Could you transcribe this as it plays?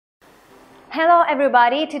Hello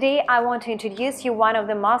everybody, today I want to introduce you one of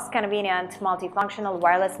the most convenient multifunctional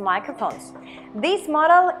wireless microphones. This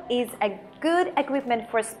model is a good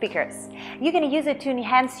equipment for speakers. You can use it to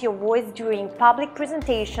enhance your voice during public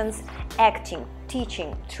presentations, acting,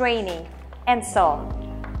 teaching, training, and so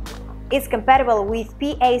on. It's compatible with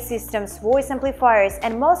PA systems, voice amplifiers,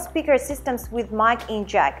 and most speaker systems with mic-in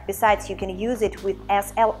jack. Besides, you can use it with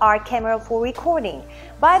SLR camera for recording.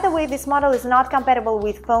 By the way, this model is not compatible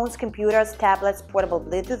with phones, computers, tablets, portable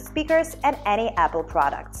Bluetooth speakers, and any Apple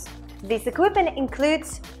products. This equipment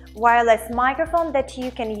includes wireless microphone that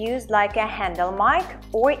you can use like a handle mic,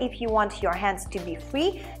 or if you want your hands to be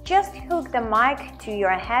free, just hook the mic to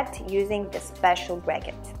your head using the special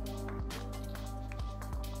bracket.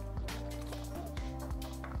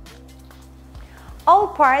 All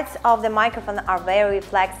parts of the microphone are very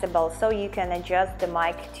flexible, so you can adjust the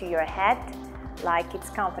mic to your head like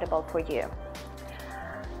it's comfortable for you.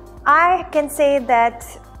 I can say that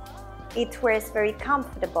it wears very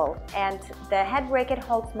comfortable, and the head bracket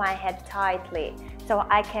holds my head tightly, so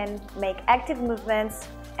I can make active movements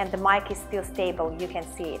and the mic is still stable, you can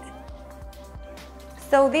see it.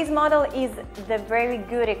 So this model is the very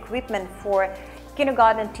good equipment for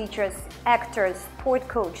kindergarten teachers, actors, sport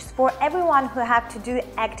coaches, for everyone who have to do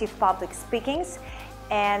active public speakings,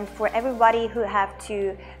 and for everybody who have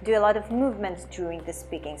to do a lot of movements during the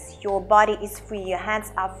speakings. Your body is free, your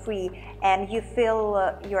hands are free, and you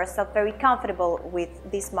feel yourself very comfortable with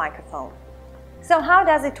this microphone. So how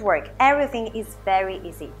does it work? Everything is very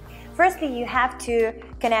easy. Firstly, you have to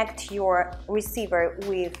connect your receiver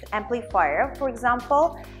with amplifier, for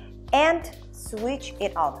example, and switch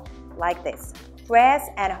it on like this. Press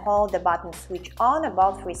and hold the button switch on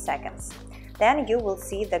about 3 seconds. Then you will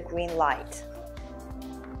see the green light.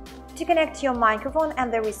 To connect your microphone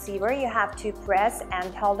and the receiver, you have to press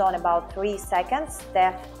and hold on about 3 seconds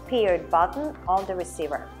the paired button on the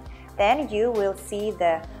receiver. Then you will see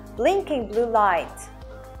the blinking blue light.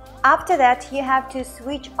 After that, you have to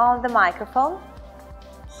switch on the microphone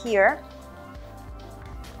here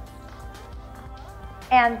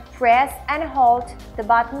and press and hold the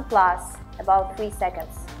button plus about 3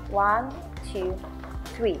 seconds. 1, 2,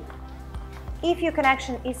 3. If your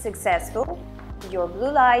connection is successful, your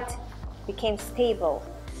blue light became stable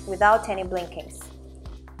without any blinkings.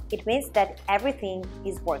 It means that everything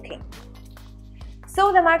is working.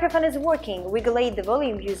 So the microphone is working. Regulate the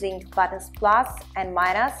volume using buttons plus and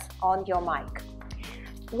minus on your mic.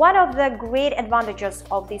 One of the great advantages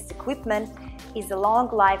of this equipment is the long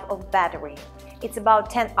life of battery. It's about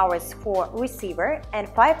 10 hours for receiver and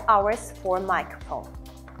 5 hours for microphone.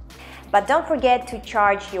 But don't forget to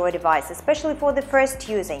charge your device, especially for the first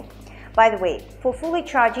using. By the way, for fully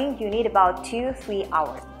charging, you need about 2-3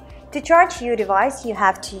 hours. To charge your device, you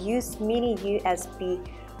have to use mini USB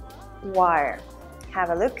wire. Have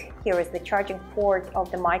a look. Here is the charging port of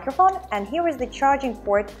the microphone, and here is the charging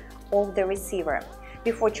port of the receiver.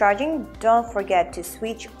 Before charging, don't forget to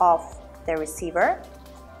switch off the receiver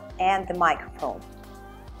and the microphone.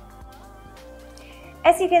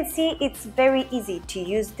 As you can see, it's very easy to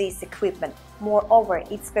use this equipment. Moreover,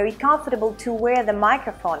 it's very comfortable to wear the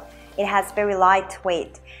microphone. It has very light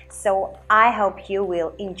weight, so I hope you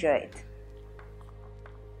will enjoy it.